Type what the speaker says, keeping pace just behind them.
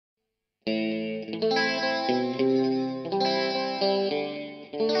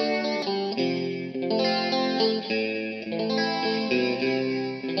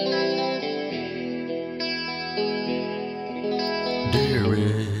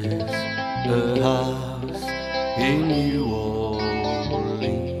house in New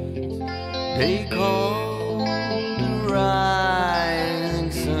Orleans they call the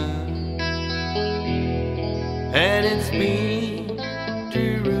rising sun, and it's been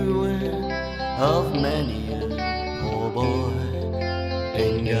the ruin of many a poor boy.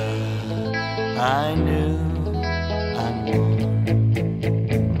 And God, I knew I'm one.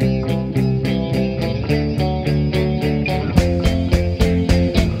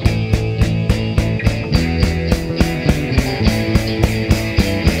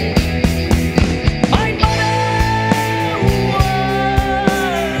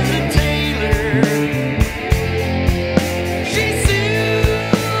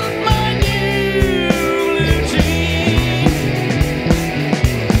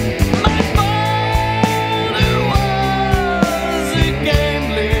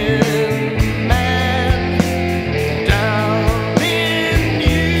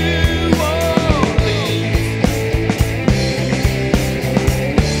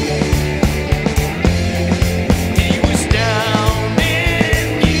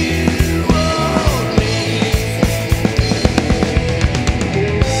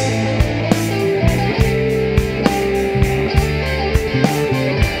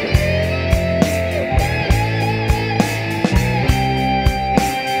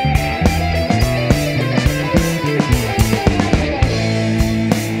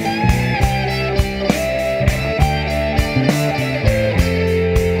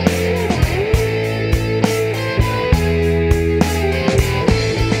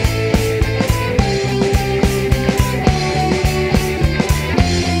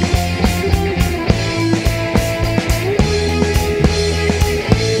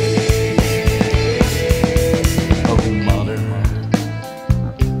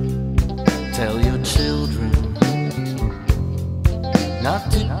 Tell your children not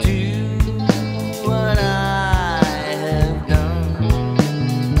to do what I have done,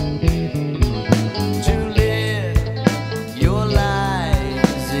 to live your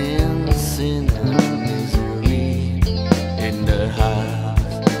lives in sin and misery in the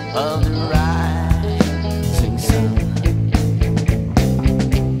house of the